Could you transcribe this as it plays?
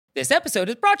This episode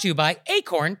is brought to you by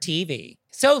Acorn TV.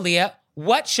 So, Leah,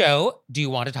 what show do you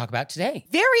want to talk about today?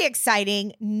 Very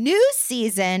exciting new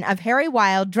season of Harry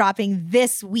Wild dropping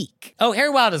this week. Oh, Harry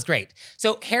Wild is great.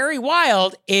 So Harry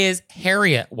Wild is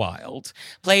Harriet Wild,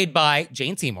 played by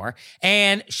Jane Seymour,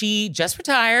 and she just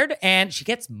retired and she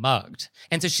gets mugged.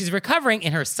 And so she's recovering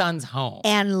in her son's home.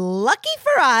 And lucky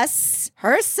for us,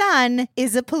 her son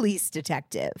is a police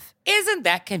detective. Isn't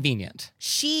that convenient?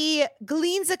 She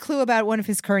gleans a clue about one of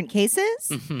his current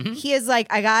cases. He is like,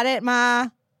 I got it, Ma.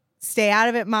 Stay out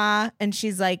of it, Ma. And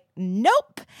she's like,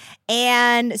 nope.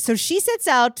 And so she sets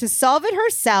out to solve it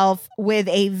herself with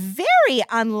a very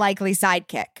unlikely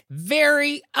sidekick.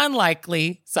 Very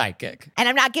unlikely sidekick. And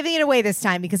I'm not giving it away this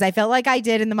time because I felt like I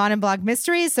did in the Mon and Blog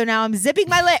Mysteries. So now I'm zipping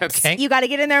my lips. Okay. You got to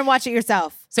get in there and watch it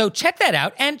yourself. So check that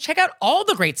out and check out all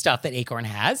the great stuff that Acorn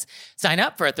has. Sign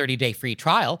up for a 30-day free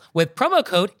trial with promo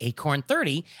code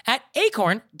ACORN30 at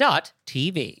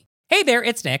acorn.tv. Hey there,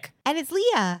 it's Nick. And it's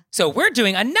Leah. So we're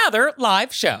doing another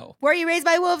live show. Were You Raised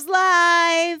by Wolves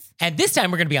live? And this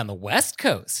time we're going to be on the West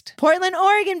Coast. Portland,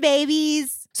 Oregon,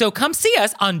 babies. So come see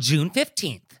us on June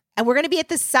 15th. And we're going to be at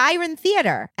the Siren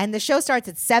Theater. And the show starts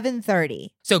at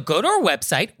 7:30. So go to our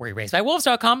website,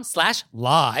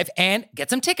 wereyouRaisedByWolves.com/live and get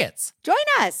some tickets. Join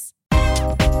us.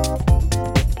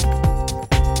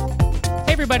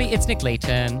 Hey everybody, it's Nick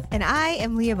Layton. And I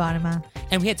am Leah Bonnema.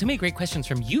 And we had so many great questions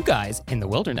from you guys in the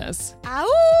wilderness. Ow!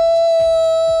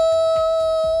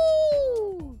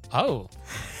 Oh,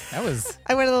 that was...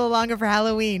 I went a little longer for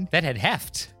Halloween. That had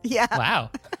heft. Yeah.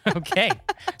 Wow. Okay.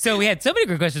 So we had so many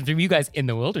great questions from you guys in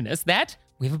the wilderness that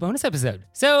we have a bonus episode.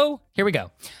 So here we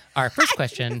go. Our first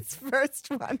question.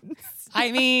 First one.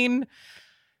 I mean,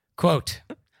 quote,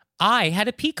 I had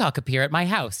a peacock appear at my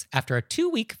house after a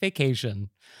 2-week vacation.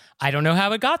 I don't know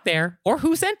how it got there or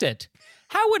who sent it.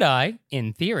 How would I,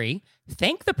 in theory,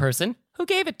 thank the person who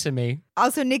gave it to me?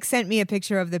 Also, Nick sent me a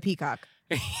picture of the peacock.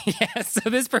 Yes, so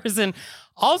this person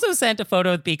also sent a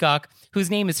photo of the peacock whose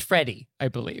name is Freddie, I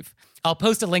believe. I'll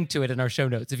post a link to it in our show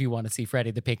notes if you want to see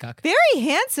Freddie the peacock. Very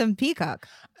handsome peacock.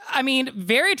 I mean,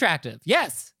 very attractive.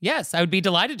 Yes, I would be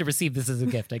delighted to receive this as a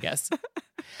gift, I guess.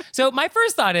 So my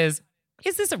first thought is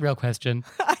this a real question?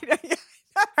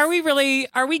 Are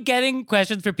we getting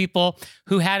questions for people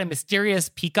who had a mysterious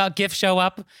peacock gift show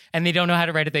up and they don't know how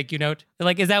to write a thank you note?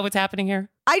 Like, is that what's happening here?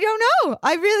 I don't know.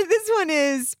 This one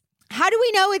is, how do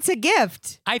we know it's a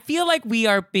gift? I feel like we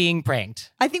are being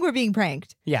pranked. I think we're being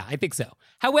pranked. Yeah, I think so.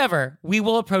 However, we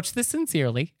will approach this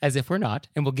sincerely, as if we're not,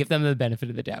 and we'll give them the benefit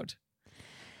of the doubt.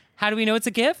 How do we know it's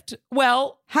a gift?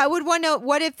 Well, how would one know?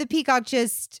 What if the peacock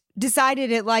just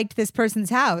decided it liked this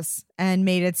person's house and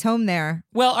made its home there?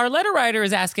 Well, our letter writer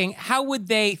is asking, how would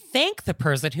they thank the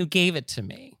person who gave it to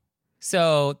me?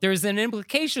 So there's an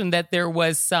implication that there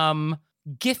was some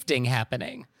gifting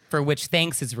happening for which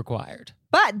thanks is required.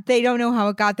 But they don't know how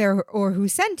it got there or who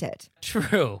sent it.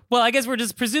 True. Well, I guess we're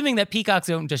just presuming that peacocks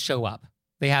don't just show up.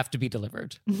 They have to be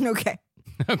delivered. Okay.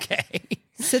 Okay.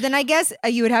 So then I guess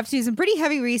you would have to do some pretty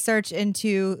heavy research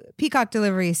into peacock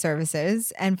delivery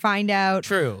services and find out.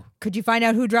 True. Could you find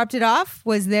out who dropped it off?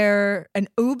 Was there an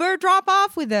Uber drop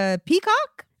off with a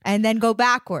peacock? And then go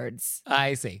backwards.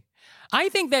 I see. I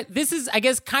think that this is, I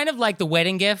guess, kind of like the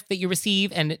wedding gift that you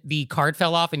receive and the card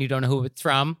fell off and you don't know who it's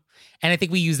from. And I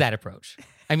think we use that approach.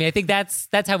 I mean, I think that's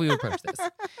how we would approach this.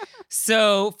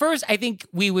 So first, I think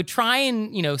we would try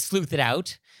and, sleuth it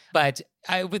out. But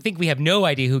I would think we have no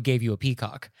idea who gave you a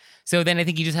peacock. So then I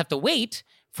think you just have to wait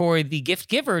for the gift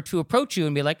giver to approach you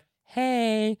and be like,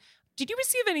 hey, did you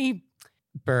receive any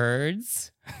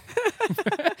birds?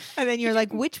 And then you're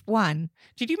like, which one?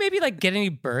 Did you maybe get any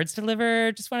birds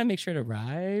delivered? Just want to make sure it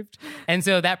arrived. And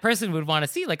so that person would want to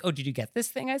see oh, did you get this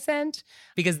thing I sent?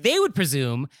 Because they would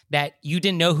presume that you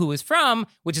didn't know who it was from,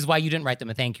 which is why you didn't write them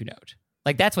a thank you note.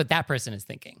 That's what that person is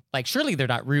thinking. Surely they're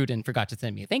not rude and forgot to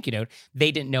send me a thank you note.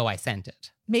 They didn't know I sent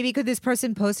it. Maybe could this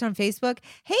person post on Facebook,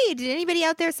 hey, did anybody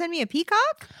out there send me a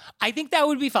peacock? I think that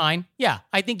would be fine. Yeah,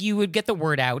 I think you would get the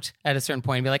word out at a certain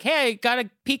point and be like, hey, got a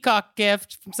peacock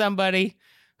gift from somebody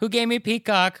who gave me a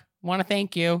peacock. Want to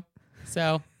thank you.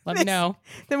 So let me know.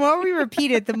 The more we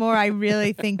repeat it, the more I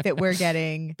really think that we're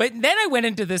getting. But then I went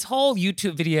into this whole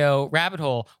YouTube video rabbit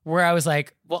hole where I was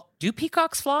like, well, do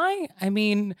peacocks fly? I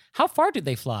mean, how far do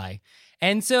they fly?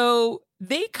 And so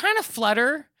they kind of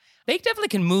flutter. They definitely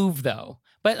can move though.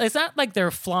 But it's not like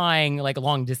they're flying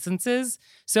long distances.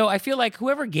 So I feel like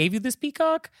whoever gave you this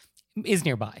peacock is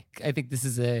nearby. I think this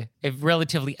is a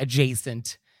relatively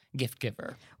adjacent gift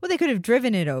giver. Well, they could have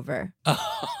driven it over.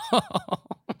 Oh.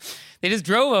 They just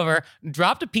drove over,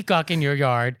 dropped a peacock in your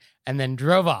yard, and then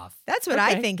drove off. That's what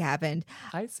I think happened.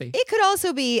 I see. It could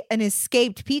also be an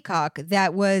escaped peacock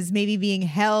that was maybe being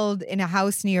held in a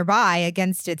house nearby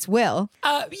against its will.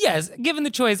 Yes, given the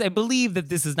choice, I believe that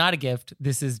this is not a gift.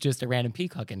 This is just a random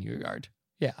peacock in your yard.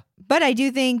 Yeah. But I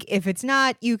do think if it's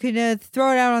not, you can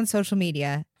throw it out on social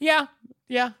media. Yeah,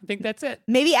 I think that's it.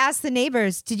 Maybe ask the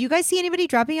neighbors, did you guys see anybody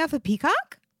dropping off a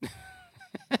peacock?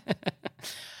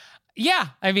 Yeah,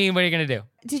 I mean, what are you going to do?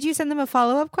 Did you send them a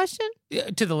follow-up question?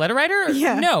 To the letter writer?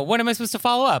 Yeah. No, what am I supposed to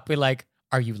follow up? Be like,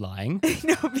 are you lying?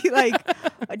 No, be like,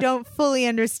 I don't fully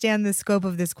understand the scope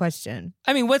of this question.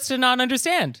 I mean, what's to not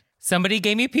understand? Somebody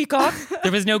gave me a peacock.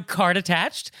 There was no card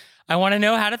attached. I want to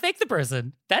know how to thank the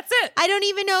person. That's it. I don't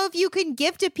even know if you can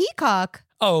gift a peacock.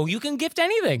 Oh, you can gift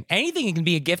anything. Anything can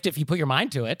be a gift if you put your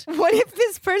mind to it. What if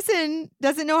this person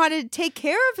doesn't know how to take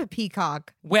care of a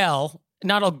peacock? Well,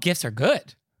 not all gifts are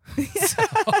good. So.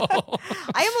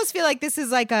 I almost feel like this is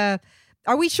like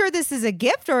are we sure this is a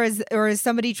gift or is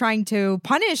somebody trying to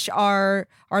punish our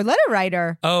letter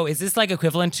writer? Oh, is this like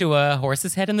equivalent to a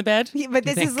horse's head in the bed? Yeah, but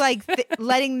this is like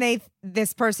letting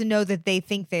this person know that they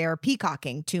think they are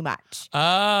peacocking too much.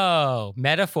 Oh,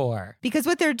 metaphor. Because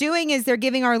what they're doing is they're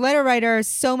giving our letter writer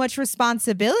so much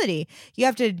responsibility.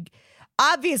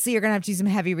 Obviously, you're going to have to do some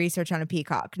heavy research on a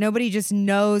peacock. Nobody just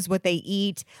knows what they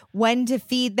eat, when to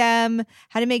feed them,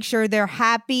 how to make sure they're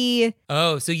happy.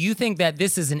 Oh, so you think that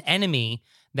this is an enemy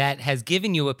that has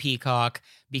given you a peacock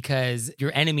because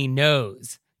your enemy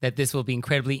knows that this will be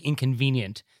incredibly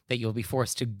inconvenient, that you'll be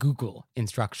forced to Google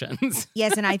instructions.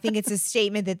 Yes, and I think it's a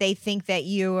statement that they think that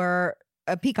you are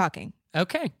peacocking.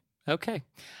 Okay.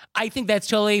 I think that's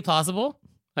totally plausible.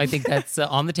 I think that's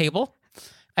on the table.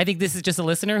 I think this is just a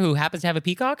listener who happens to have a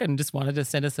peacock and just wanted to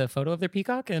send us a photo of their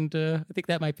peacock, and I think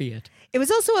that might be it. It was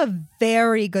also a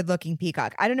very good-looking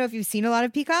peacock. I don't know if you've seen a lot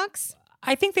of peacocks.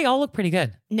 I think they all look pretty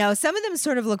good. No, some of them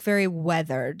sort of look very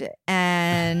weathered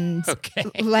and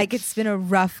like it's been a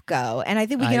rough go. And I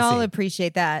think we can all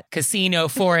appreciate that. Casino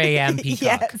 4 a.m.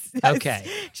 peacock. Yes. Okay.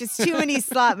 Just too many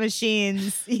slot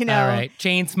machines, you know. All right.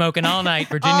 Chain smoking all night,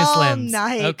 Virginia all Slims. All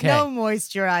night. Okay. No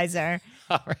moisturizer.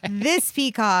 All right. This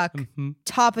peacock,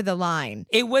 top of the line.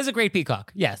 It was a great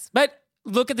peacock, yes. But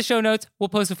look at the show notes. We'll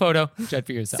post a photo. Judge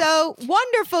for yourself. So,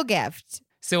 wonderful gift.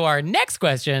 So our next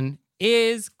question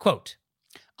is, quote,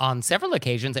 on several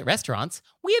occasions at restaurants,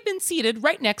 we have been seated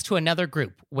right next to another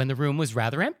group when the room was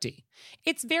rather empty.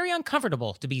 It's very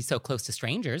uncomfortable to be so close to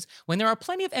strangers when there are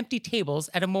plenty of empty tables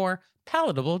at a more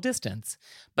palatable distance.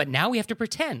 But now we have to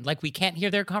pretend like we can't hear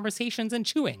their conversations and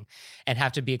chewing, and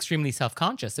have to be extremely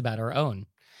self-conscious about our own.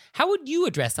 How would you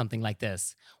address something like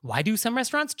this? Why do some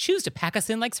restaurants choose to pack us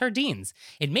in like sardines?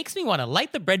 It makes me want to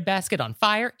light the breadbasket on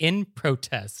fire in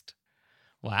protest.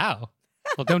 Wow.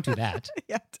 Well, don't do that.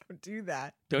 Yeah, don't do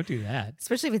that. Don't do that.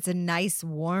 Especially if it's a nice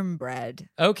warm bread.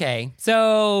 Okay,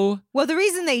 so... Well, the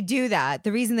reason they do that,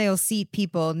 the reason they'll seat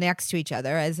people next to each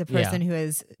other as a person who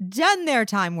has done their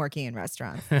time working in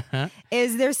restaurants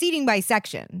is they're seating by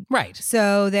section. Right.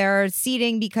 So they're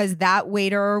seating because that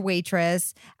waiter or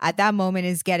waitress at that moment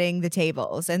is getting the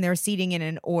tables and they're seating in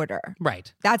an order.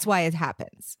 Right. That's why it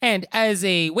happens. And as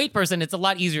a wait person, it's a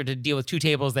lot easier to deal with two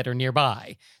tables that are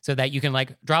nearby so that you can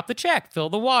like drop the check, fill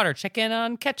the water, check in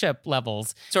on ketchup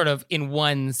levels, sort of in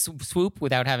one swoop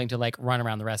without having to like run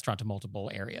around the restaurant to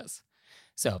multiple areas.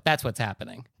 So that's what's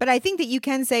happening. But I think that you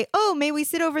can say, oh, may we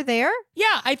sit over there?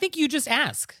 Yeah, I think you just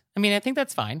ask. I mean, I think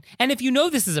that's fine. And if you know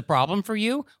this is a problem for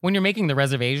you when you're making the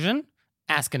reservation,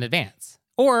 ask in advance.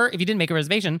 Or if you didn't make a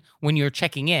reservation, when you're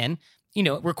checking in, you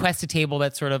know, request a table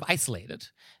that's sort of isolated.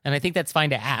 And I think that's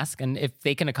fine to ask. And if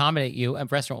they can accommodate you, a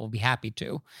restaurant will be happy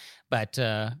to. But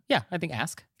yeah, I think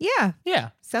ask. Yeah. Yeah.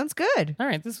 Sounds good. All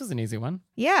right. This was an easy one.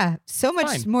 Yeah. So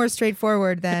much more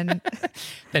straightforward than...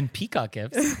 than peacock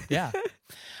gifts. Yeah.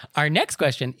 Our next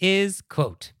question is,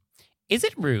 quote, is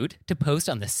it rude to post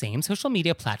on the same social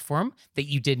media platform that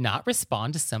you did not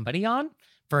respond to somebody on?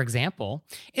 For example,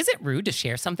 is it rude to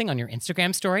share something on your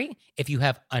Instagram story if you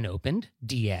have unopened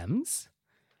DMs?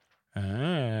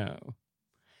 Oh.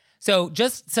 So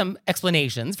just some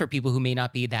explanations for people who may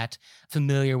not be that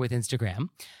familiar with Instagram.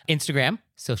 Instagram,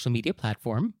 social media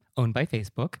platform owned by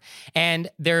Facebook. And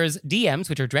there's DMs,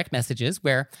 which are direct messages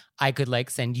where I could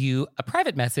like send you a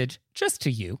private message just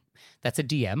to you. That's a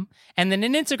DM. And then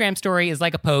an Instagram story is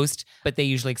like a post, but they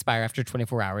usually expire after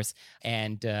 24 hours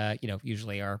and,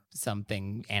 usually are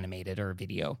something animated or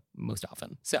video most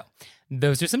often. So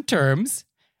those are some terms.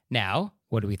 Now,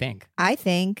 what do we think? I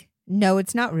think, no,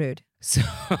 it's not rude. So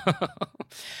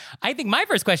I think my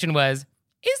first question was,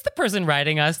 is the person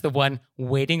writing us the one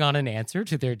waiting on an answer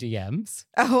to their DMs?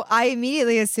 Oh, I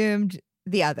immediately assumed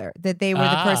the other, that they were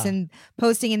the person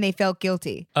posting and they felt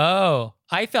guilty. Oh,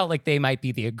 I felt like they might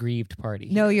be the aggrieved party.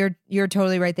 No, you're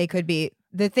totally right. They could be.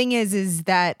 The thing is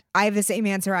that I have the same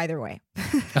answer either way.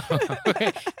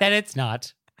 That it's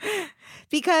not.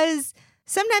 Because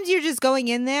sometimes you're just going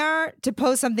in there to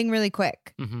post something really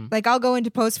quick. Mm-hmm. Like I'll go in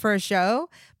to post for a show,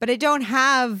 but I don't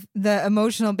have the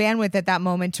emotional bandwidth at that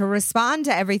moment to respond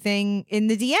to everything in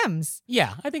the DMs.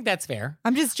 Yeah, I think that's fair.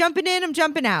 I'm just jumping in, I'm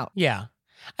jumping out. Yeah.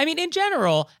 I mean, in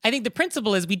general, I think the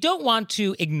principle is we don't want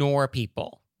to ignore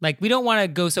people. Like, we don't want to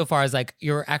go so far as like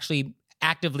you're actually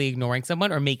actively ignoring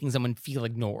someone or making someone feel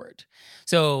ignored.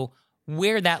 So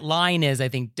where that line is, I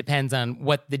think, depends on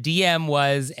what the DM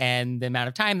was and the amount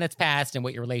of time that's passed and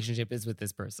what your relationship is with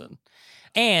this person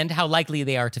and how likely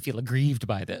they are to feel aggrieved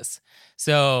by this.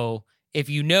 So if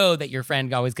you know that your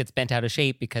friend always gets bent out of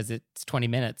shape because it's 20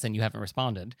 minutes and you haven't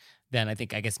responded, then I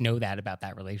guess know that about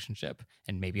that relationship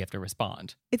and maybe you have to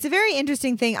respond. It's a very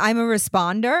interesting thing. I'm a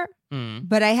responder,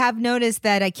 but I have noticed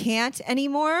that I can't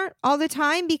anymore all the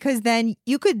time because then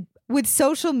you could, with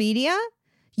social media,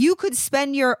 you could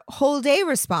spend your whole day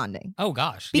responding. Oh,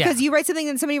 gosh. Because you write something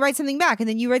and somebody writes something back, and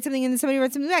then you write something and then somebody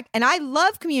writes something back. And I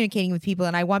love communicating with people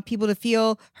and I want people to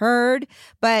feel heard,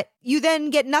 but you then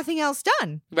get nothing else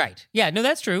done. Right. Yeah, no,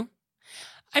 that's true.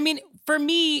 I mean, for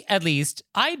me, at least,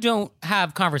 I don't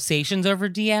have conversations over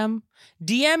DM.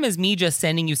 DM is me just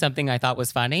sending you something I thought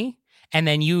was funny, and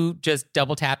then you just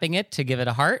double tapping it to give it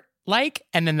a heart like,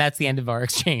 and then that's the end of our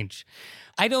exchange.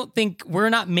 I don't think we're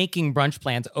not making brunch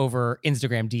plans over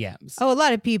Instagram DMs. Oh, a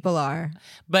lot of people are.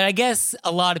 But I guess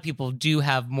a lot of people do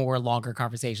have more longer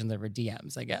conversations over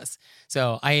DMs, I guess.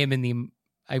 So I am in the,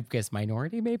 I guess,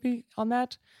 minority maybe on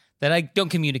that I don't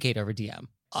communicate over DM.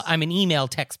 I'm an email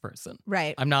text person.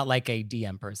 Right. I'm not like a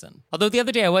DM person. Although the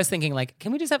other day I was thinking like,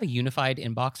 can we just have a unified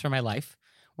inbox for my life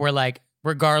where like,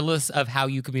 regardless of how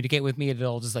you communicate with me,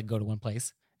 it'll just like go to one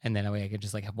place. And then that way I could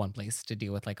just like have one place to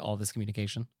deal with like all this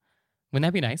communication. Wouldn't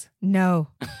that be nice? No.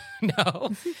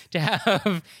 No. To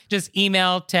have just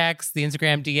email, text, the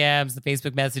Instagram DMs, the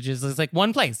Facebook messages. It's like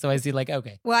one place. So I see like,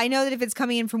 okay. Well, I know that if it's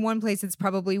coming in from one place, it's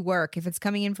probably work. If it's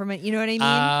coming in from it, you know what I mean?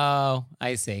 Oh,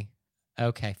 I see.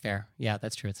 Okay, fair. Yeah,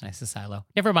 that's true. It's nice to silo.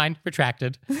 Never mind.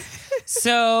 Retracted.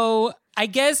 So I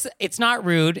guess it's not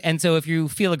rude. And so if you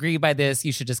feel aggrieved by this,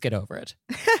 you should just get over it.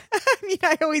 I mean,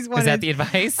 I always want Is that the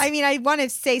advice? I mean, I want to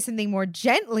say something more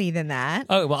gently than that.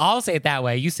 Oh, well, I'll say it that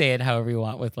way. You say it however you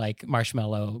want with like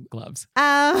marshmallow gloves.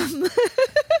 Can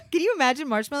you imagine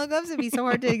marshmallow gloves? It'd be so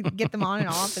hard to get them on and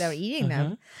off without eating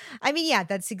them. I mean, yeah,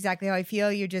 that's exactly how I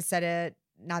feel. You just said it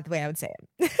not the way I would say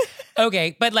it.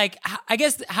 Okay, but like, I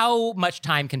guess how much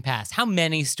time can pass? How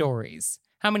many stories?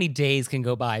 How many days can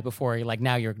go by before you're like,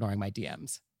 now you're ignoring my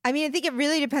DMs? I mean, I think it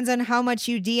really depends on how much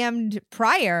you DM'd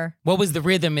prior. What was the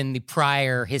rhythm in the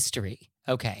prior history?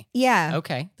 Okay. Yeah.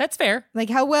 Okay, that's fair. Like,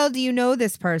 how well do you know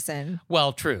this person?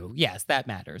 Well, true. Yes, that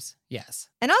matters. Yes.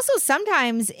 And also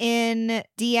sometimes in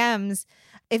DMs,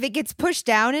 if it gets pushed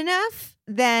down enough,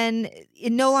 then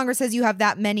it no longer says you have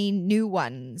that many new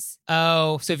ones.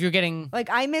 Oh, so if you're getting... Like,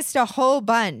 I missed a whole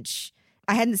bunch.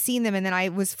 I hadn't seen them, and then I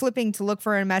was flipping to look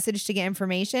for a message to get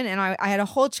information, and I had a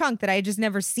whole chunk that I had just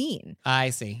never seen. I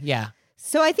see. Yeah.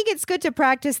 So I think it's good to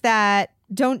practice that.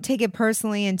 Don't take it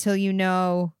personally until you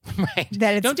know Right.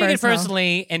 that it's Don't take personal. it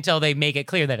personally until they make it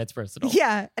clear that it's personal.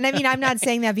 Yeah. And I mean, I'm not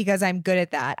saying that because I'm good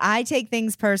at that. I take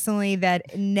things personally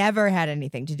that never had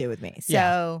anything to do with me. So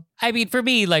Yeah. I mean, for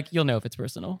me, like, you'll know if it's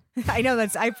personal. I know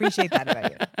I appreciate that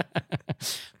about you.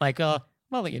 Like, I'll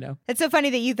let you know. It's so funny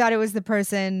that you thought it was the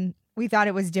person. We thought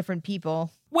it was different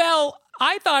people. Well,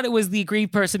 I thought it was the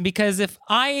aggrieved person because if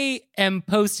I am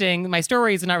posting my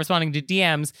stories and not responding to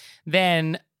DMs,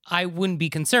 then I wouldn't be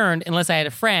concerned unless I had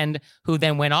a friend who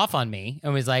then went off on me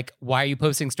and was like, why are you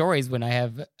posting stories when I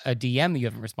have a DM that you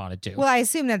haven't responded to? Well, I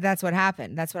assume that that's what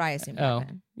happened. That's what I assumed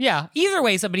happened. Yeah. Either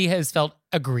way, somebody has felt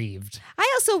aggrieved. I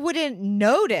also wouldn't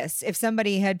notice if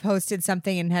somebody had posted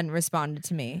something and hadn't responded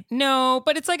to me. No,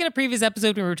 but it's like in a previous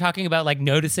episode when we were talking about like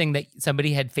noticing that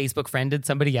somebody had Facebook friended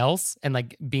somebody else and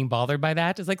like being bothered by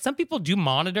that. It's like some people do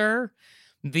monitor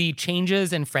the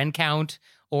changes in friend count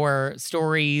or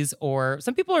stories, or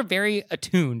some people are very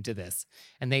attuned to this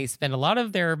and they spend a lot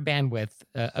of their bandwidth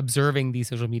observing the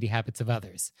social media habits of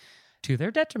others to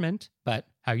their detriment. But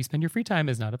how you spend your free time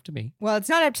is not up to me. Well, it's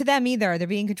not up to them either. They're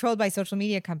being controlled by social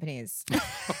media companies. It's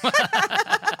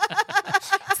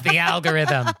the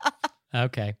algorithm.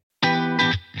 Okay.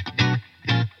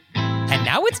 And And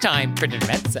now it's time for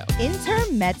Intermezzo.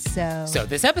 Intermezzo. So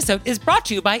this episode is brought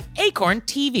to you by Acorn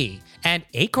TV. And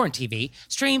Acorn TV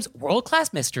streams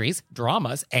world-class mysteries,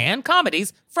 dramas, and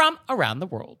comedies from around the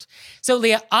world. So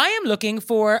Leah, I am looking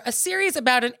for a series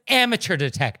about an amateur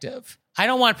detective. I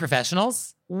don't want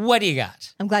professionals. What do you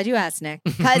got? I'm glad you asked, Nick.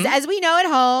 Because as we know at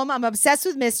home, I'm obsessed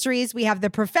with mysteries. We have the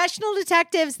professional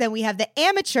detectives, then we have the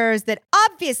amateurs that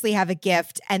obviously have a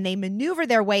gift and they maneuver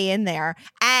their way in there.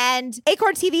 And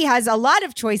Acorn TV has a lot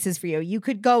of choices for you. You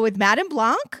could go with Madame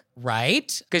Blanc.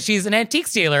 Right? Because she's an antique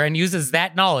stealer and uses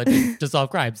that knowledge to solve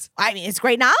crimes. I mean, it's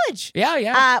great knowledge.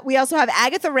 Yeah. We also have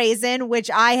Agatha Raisin,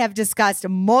 which I have discussed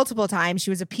multiple times. She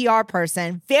was a PR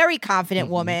person, very confident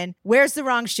woman, wears the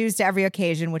wrong shoes to every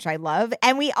occasion, which I love.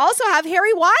 And we also have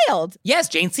Harry Wild. Yes,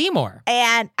 Jane Seymour.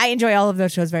 And I enjoy all of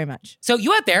those shows very much. So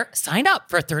you out there, sign up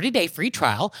for a 30-day free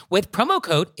trial with promo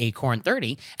code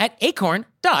ACORN30 at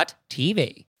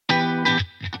acorn.tv.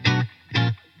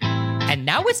 And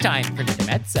now it's time for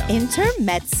Intermezzo.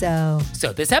 Intermezzo.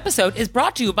 So this episode is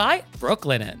brought to you by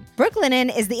Brooklinen.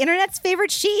 Brooklinen is the internet's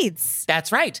favorite sheets. That's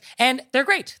right. And they're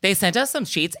great. They sent us some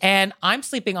sheets, and I'm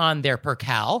sleeping on their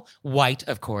Percale, white,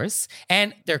 of course.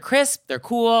 And they're crisp, they're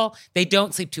cool, they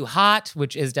don't sleep too hot,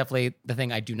 which is definitely the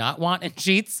thing I do not want in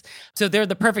sheets. So they're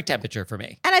the perfect temperature for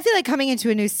me. And I feel like coming into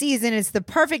a new season, it's the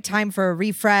perfect time for a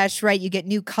refresh, right? You get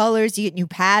new colors, you get new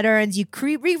patterns, you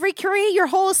recreate your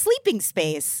whole sleeping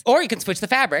space. Or you can switch the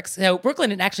fabrics. So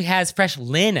Brooklinen actually has fresh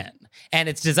linen, and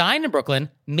it's designed in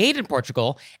Brooklyn, made in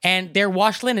Portugal, and their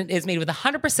wash linen is made with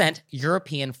 100%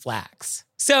 European flax.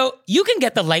 So you can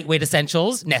get the lightweight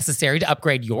essentials necessary to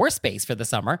upgrade your space for the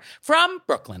summer from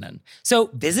Brooklinen. So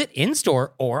visit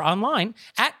in-store or online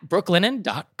at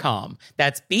brooklinen.com.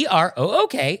 That's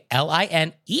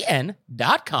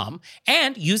BROOKLINEN.com,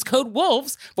 and use code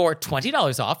WOLVES for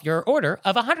 $20 off your order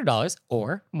of $100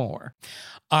 or more.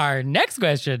 Our next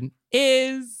question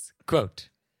is, quote,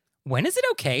 when is it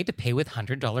okay to pay with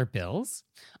 $100 bills?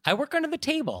 I work under the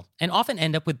table and often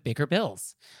end up with bigger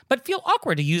bills, but feel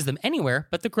awkward to use them anywhere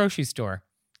but the grocery store.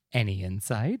 Any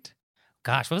insight?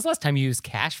 Gosh, when was the last time you used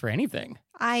cash for anything?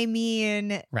 I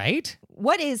mean, right?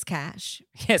 What is cash?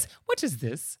 Yes, what is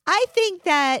this? I think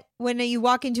that when you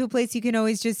walk into a place, you can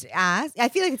always just ask. I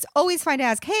feel like it's always fine to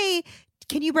ask, hey,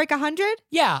 can you break 100?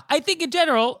 Yeah, I think in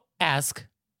general, ask.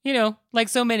 You know, like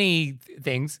so many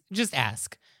things, just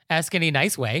ask. Ask in a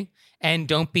nice way, and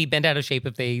don't be bent out of shape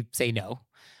if they say no.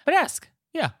 But ask,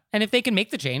 yeah. And if they can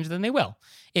make the change, then they will.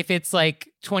 If it's like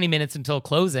 20 minutes until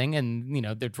closing and, you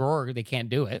know, their drawer, they can't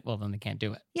do it, well, then they can't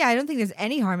do it. Yeah, I don't think there's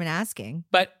any harm in asking.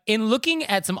 But in looking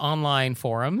at some online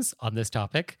forums on this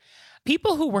topic,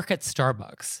 people who work at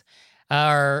Starbucks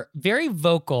are very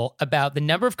vocal about the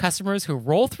number of customers who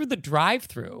roll through the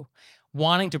drive-thru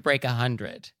wanting to break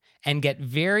 100. And get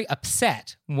very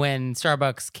upset when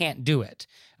Starbucks can't do it,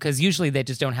 because usually they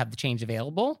just don't have the change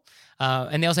available.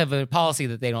 And they also have a policy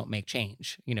that they don't make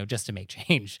change, you know, just to make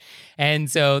change. And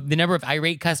so the number of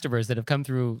irate customers that have come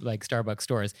through like Starbucks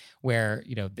stores where,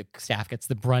 you know, the staff gets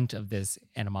the brunt of this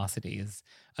animosity is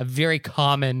a very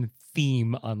common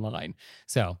theme online.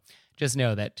 So just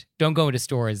know that don't go into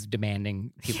stores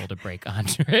demanding people to break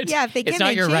 100. Yeah, if they can't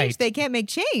make change, they can't make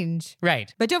change.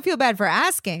 Right. But don't feel bad for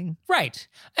asking. Right.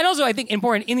 And also, I think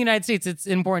important in the United States, it's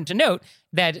important to note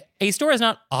that a store is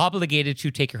not obligated to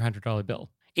take your $100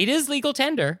 bill. It is legal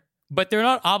tender, but they're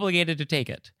not obligated to take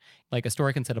it. Like a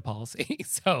store can set a policy.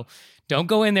 So don't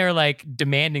go in there like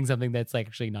demanding something that's like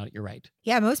actually not your right.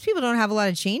 Yeah, most people don't have a lot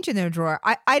of change in their drawer.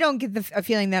 I don't get a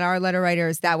feeling that our letter writer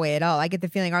is that way at all. I get the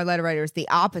feeling our letter writer is the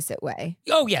opposite way.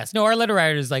 Oh, yes. No, our letter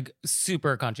writer is like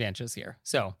super conscientious here.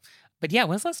 So, but yeah,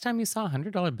 when's the last time you saw a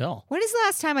 $100 bill? When is the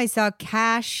last time I saw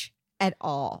cash at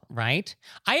all? Right?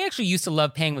 I actually used to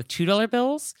love paying with $2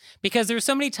 bills because there's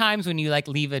so many times when you like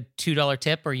leave a $2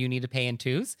 tip or you need to pay in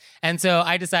twos. And so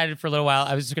I decided for a little while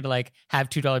I was just going to like have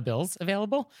 $2 bills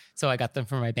available. So I got them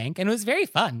from my bank and it was very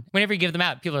fun. Whenever you give them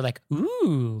out, people are like,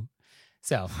 ooh.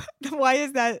 So why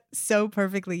is that so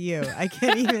perfectly you? I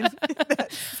can't even.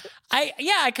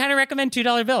 I kind of recommend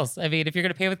 $2 bills. I mean, if you're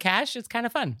going to pay with cash, it's kind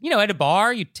of fun. You know, at a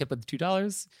bar, you tip with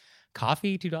 $2,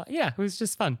 coffee, $2. Yeah, it was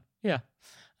just fun. Yeah.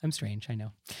 I'm strange, I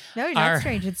know. No, you're not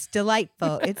strange. It's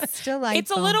delightful. It's delightful. It's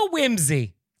a little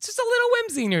whimsy. It's just a little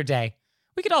whimsy in your day.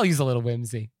 We could all use a little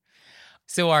whimsy.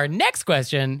 So our next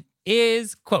question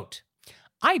is, quote,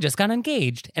 I just got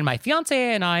engaged and my fiance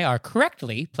and I are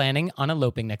correctly planning on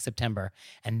eloping next September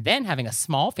and then having a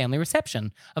small family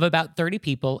reception of about 30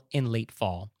 people in late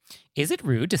fall. Is it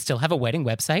rude to still have a wedding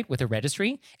website with a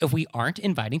registry if we aren't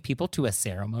inviting people to a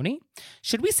ceremony?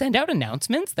 Should we send out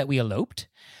announcements that we eloped?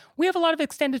 We have a lot of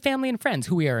extended family and friends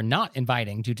who we are not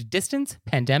inviting due to distance,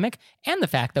 pandemic, and the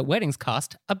fact that weddings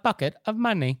cost a bucket of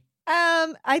money.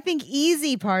 I think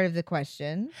easy part of the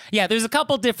question. Yeah, there's a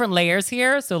couple different layers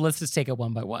here, so let's just take it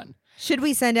one by one. Should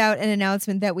we send out an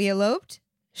announcement that we eloped?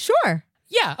 Sure.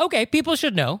 Yeah, okay, people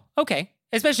should know. Okay,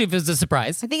 especially if it's a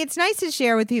surprise. I think it's nice to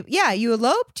share with people. Yeah, you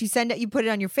eloped. You send it. You put it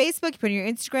on your Facebook. You put it on your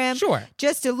Instagram. Sure.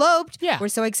 Just eloped. Yeah. We're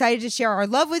so excited to share our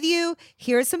love with you.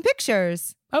 Here's some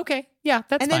pictures. Okay, yeah,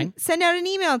 that's and fine. then send out an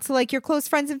email to like your close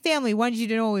friends and family. Wanted you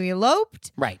to know we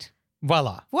eloped. Right.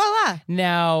 Voila. Voila.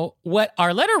 Now, what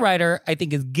our letter writer, I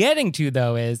think, is getting to,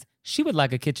 though, is she would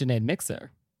like a KitchenAid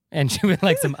mixer. And she would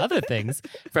like some other things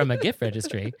from a gift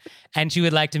registry. And she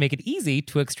would like to make it easy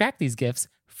to extract these gifts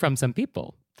from some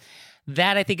people.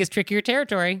 That, I think, is trickier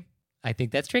territory. I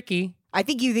think that's tricky. I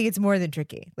think you think it's more than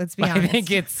tricky. Let's be honest. I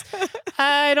think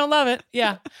I don't love it.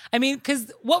 Yeah. I mean,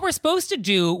 because what we're supposed to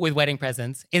do with wedding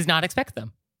presents is not expect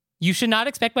them. You should not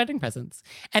expect wedding presents.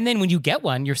 And then when you get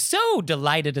one, you're so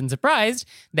delighted and surprised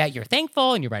that you're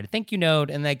thankful and you write a thank you note.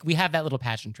 And like we have that little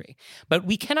passion tree. But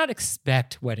we cannot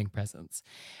expect wedding presents,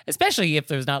 especially if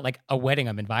there's not like a wedding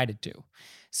I'm invited to.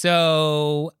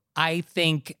 So I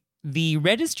think the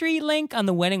registry link on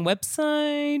the wedding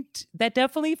website, that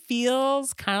definitely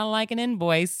feels kind of like an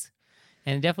invoice.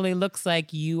 And it definitely looks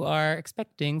like you are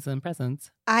expecting some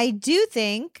presents. I do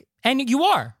think. And you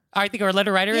are. I think our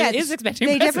letter writer is expecting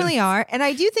presents. They definitely are. And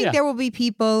I do think there will be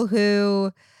people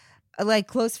who, like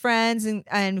close friends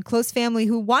and close family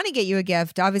who want to get you a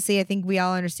gift. Obviously, I think we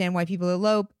all understand why people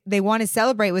elope. They want to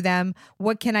celebrate with them.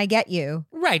 What can I get you?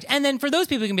 Right. And then for those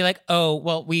people, you can be like, oh,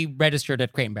 well, we registered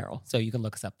at Crate and Barrel. So you can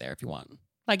look us up there if you want.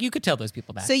 Like you could tell those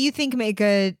people that. So you think make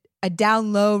a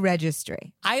down low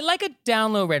registry? I like a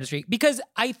down low registry because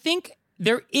I think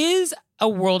there is a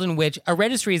world in which a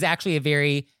registry is actually a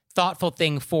very thoughtful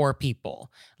thing for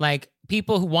people. Like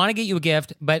people who want to get you a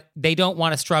gift, but they don't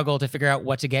want to struggle to figure out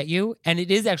what to get you. And it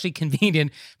is actually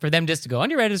convenient for them just to go on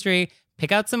your registry,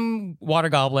 pick out some water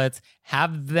goblets,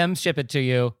 have them ship it to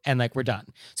you, and like we're done.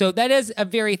 So that is a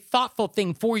very thoughtful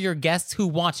thing for your guests who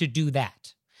want to do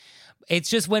that. It's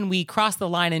just when we cross the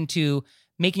line into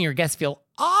making your guests feel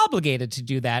obligated to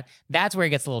do that, that's where it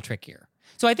gets a little trickier.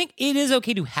 So I think it is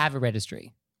okay to have a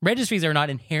registry. Registries are not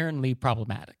inherently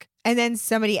problematic. And then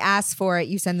somebody asks for it,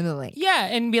 you send them the link. Yeah,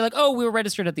 and be like, oh, we were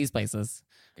registered at these places.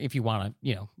 If you want to,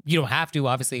 you don't have to.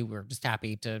 Obviously, we're just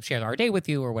happy to share our day with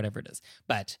you or whatever it is.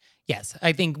 But yes,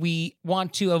 I think we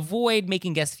want to avoid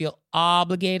making guests feel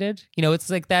obligated. It's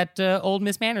like that old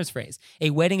Miss Manners phrase, a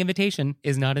wedding invitation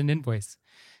is not an invoice.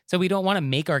 So we don't want to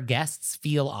make our guests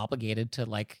feel obligated to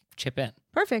like chip in.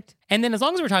 Perfect. And then as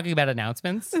long as we're talking about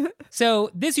announcements, so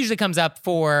this usually comes up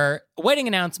for wedding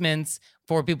announcements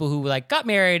for people who like got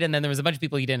married and then there was a bunch of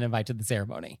people you didn't invite to the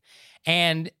ceremony.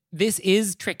 And this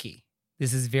is tricky.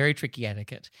 This is very tricky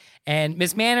etiquette. And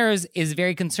Miss Manners is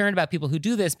very concerned about people who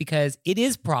do this because it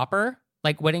is proper.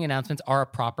 Like wedding announcements are a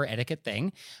proper etiquette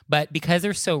thing, but because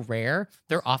they're so rare,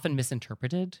 they're often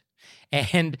misinterpreted.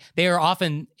 And they are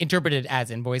often interpreted as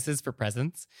invoices for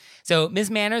presents. So Miss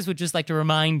Manners would just like to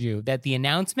remind you that the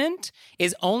announcement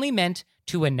is only meant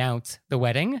to announce the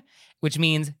wedding, which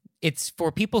means it's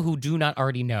for people who do not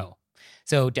already know.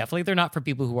 So definitely they're not for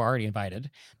people who are already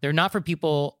invited. They're not for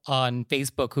people on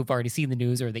Facebook who've already seen the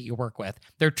news or that you work with.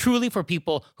 They're truly for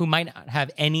people who might not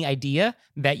have any idea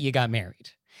that you got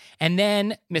married. And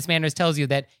then Miss Manners tells you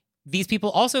that these people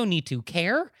also need to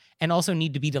care and also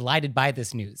need to be delighted by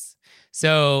this news.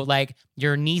 So like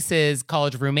your niece's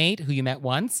college roommate who you met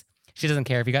once, she doesn't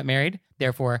care if you got married.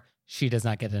 Therefore, she does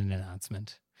not get an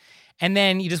announcement. And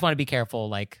then you just want to be careful,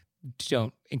 like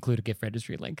don't include a gift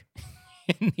registry link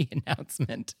in the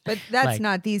announcement. But that's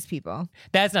not these people.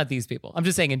 That's not these people. I'm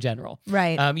just saying in general.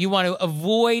 Right. You want to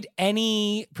avoid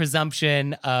any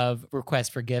presumption of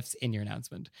request for gifts in your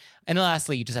announcement. And then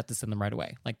lastly, you just have to send them right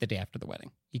away, like the day after the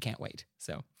wedding. You can't wait.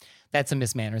 So that's some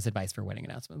Miss Manners advice for wedding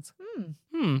announcements.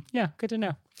 Yeah, good to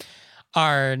know.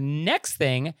 Our next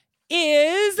thing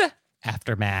is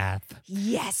aftermath.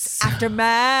 Yes,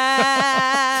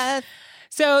 aftermath.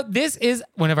 So this is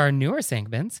one of our newer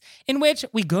segments in which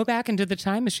we go back into the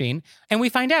time machine and we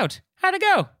find out how'd it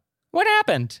go? What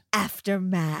happened?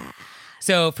 Aftermath.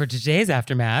 So for today's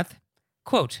aftermath,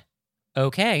 quote,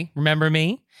 okay, remember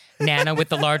me? Nana with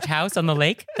the large house on the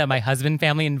lake that my husband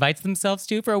family invites themselves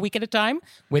to for a week at a time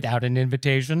without an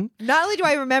invitation. Not only do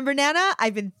I remember Nana,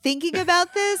 I've been thinking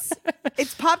about this.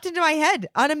 It's popped into my head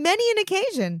on many an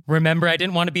occasion. Remember I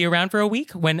didn't want to be around for a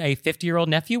week when a 50-year-old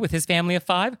nephew with his family of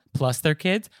 5, plus their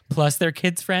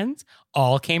kids friends,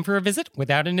 all came for a visit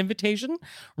without an invitation,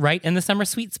 right in the summer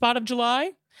sweet spot of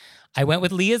July? I went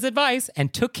with Leah's advice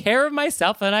and took care of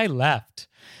myself and I left.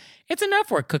 It's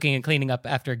enough work cooking and cleaning up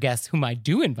after guests whom I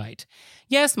do invite.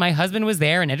 Yes, my husband was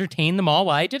there and entertained them all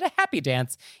while I did a happy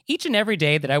dance each and every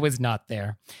day that I was not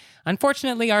there.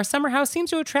 Unfortunately, our summer house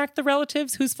seems to attract the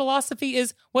relatives whose philosophy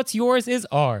is what's yours is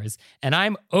ours, and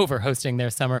I'm over hosting their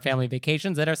summer family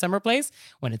vacations at our summer place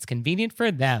when it's convenient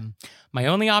for them. My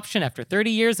only option after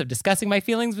 30 years of discussing my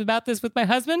feelings about this with my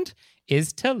husband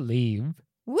is to leave.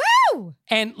 Woo!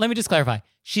 And let me just clarify.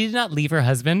 She did not leave her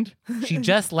husband. She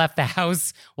just left the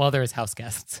house while there was house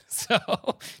guests. So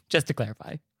just to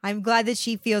clarify. I'm glad that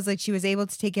she feels like she was able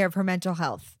to take care of her mental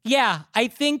health. Yeah, I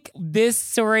think this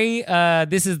story,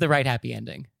 this is the right happy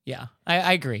ending. Yeah,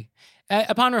 I agree.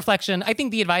 Upon reflection, I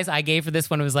think the advice I gave for this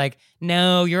one was like,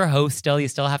 no, you're a host still. You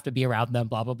still have to be around them,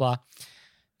 blah, blah, blah.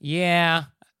 Yeah,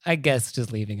 I guess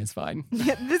just leaving is fine.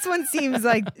 This one seems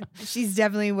like she's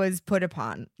definitely was put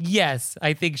upon. Yes,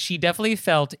 I think she definitely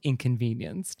felt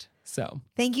inconvenienced. So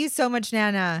thank you so much,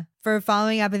 Nana, for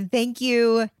following up. And thank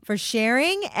you for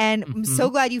sharing. And I'm so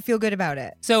glad you feel good about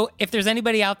it. So if there's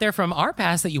anybody out there from our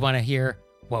past that you want to hear,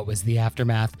 what was the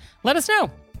aftermath? Let us know.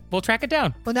 We'll track it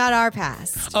down. Well, not our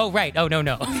past. Oh, right. Oh, no.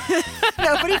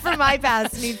 Nobody from my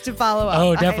past needs to follow up.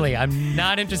 Oh, definitely. I'm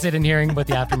not interested in hearing what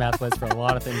the aftermath was for a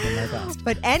lot of things in my past.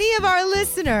 But any of our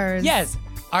listeners. Yes.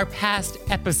 Our past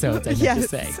episodes, I meant to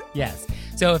say. Yes.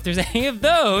 So if there's any of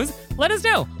those, let us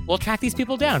know. We'll track these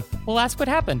people down. We'll ask what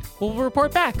happened. We'll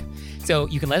report back. So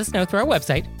you can let us know through our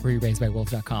website,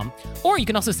 wereraisedbywolves.com, or you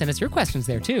can also send us your questions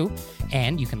there too.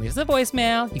 And you can leave us a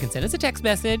voicemail. You can send us a text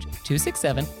message,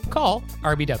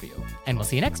 267-CALL-RBW. And we'll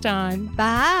see you next time.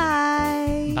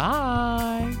 Bye.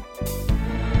 Bye.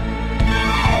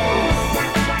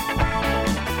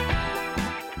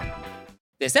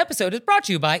 This episode is brought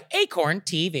to you by Acorn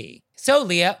TV. So,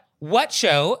 Leah, what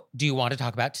show do you want to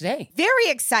talk about today? Very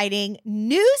exciting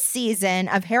new season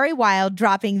of Harry Wild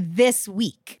dropping this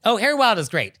week. Oh, Harry Wild is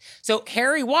great. So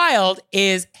Harry Wild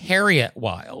is Harriet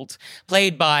Wild,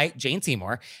 played by Jane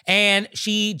Seymour, and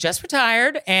she just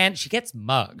retired and she gets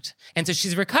mugged. And so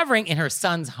she's recovering in her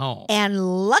son's home.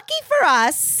 And lucky for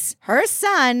us, her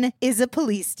son is a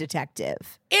police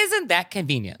detective. Isn't that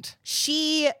convenient?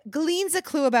 She gleans a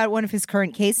clue about one of his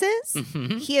current cases.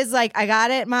 He is like, I got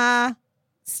it, Ma.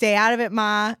 Stay out of it,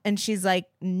 Ma. And she's like,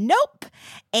 nope.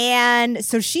 And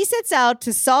so she sets out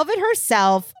to solve it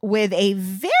herself with a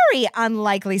very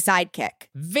unlikely sidekick.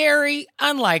 Very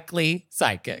unlikely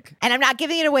sidekick. And I'm not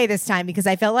giving it away this time because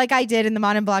I felt like I did in the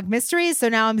Mon Blanc mysteries. So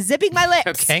now I'm zipping my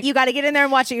lips. Okay. You got to get in there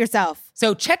and watch it yourself.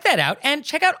 So check that out and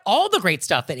check out all the great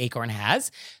stuff that Acorn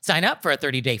has. Sign up for a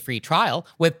 30-day free trial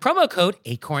with promo code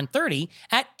ACORN30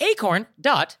 at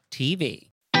acorn.tv.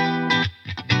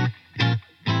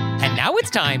 And now it's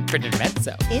time for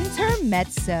Intermezzo.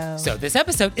 Intermezzo. So this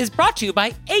episode is brought to you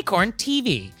by Acorn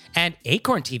TV. And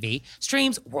Acorn TV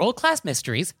streams world-class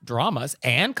mysteries, dramas,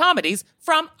 and comedies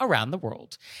from around the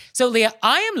world. So Leah,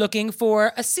 I am looking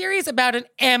for a series about an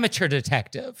amateur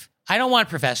detective. I don't want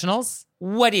professionals.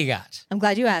 What do you got? I'm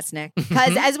glad you asked, Nick.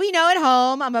 Because as we know at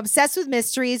home, I'm obsessed with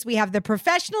mysteries. We have the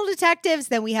professional detectives,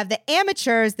 then we have the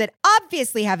amateurs that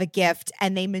obviously have a gift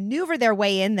and they maneuver their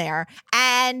way in there.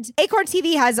 And Acorn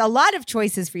TV has a lot of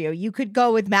choices for you. You could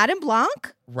go with Madame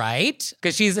Blanc. Right?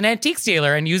 Because she's an antique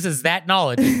dealer and uses that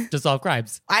knowledge to solve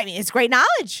crimes. I mean, it's great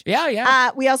knowledge.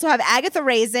 Yeah. We also have Agatha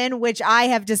Raisin, which I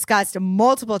have discussed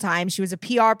multiple times. She was a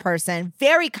PR person,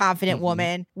 very confident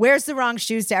woman, wears the wrong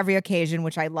shoes to every occasion,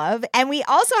 which I love. And we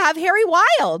also have Harry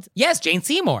Wild. Yes, Jane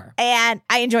Seymour. And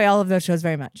I enjoy all of those shows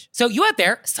very much. So you out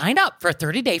there, sign up for a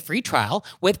 30-day free trial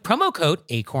with promo code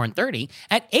ACORN30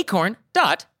 at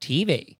acorn.tv.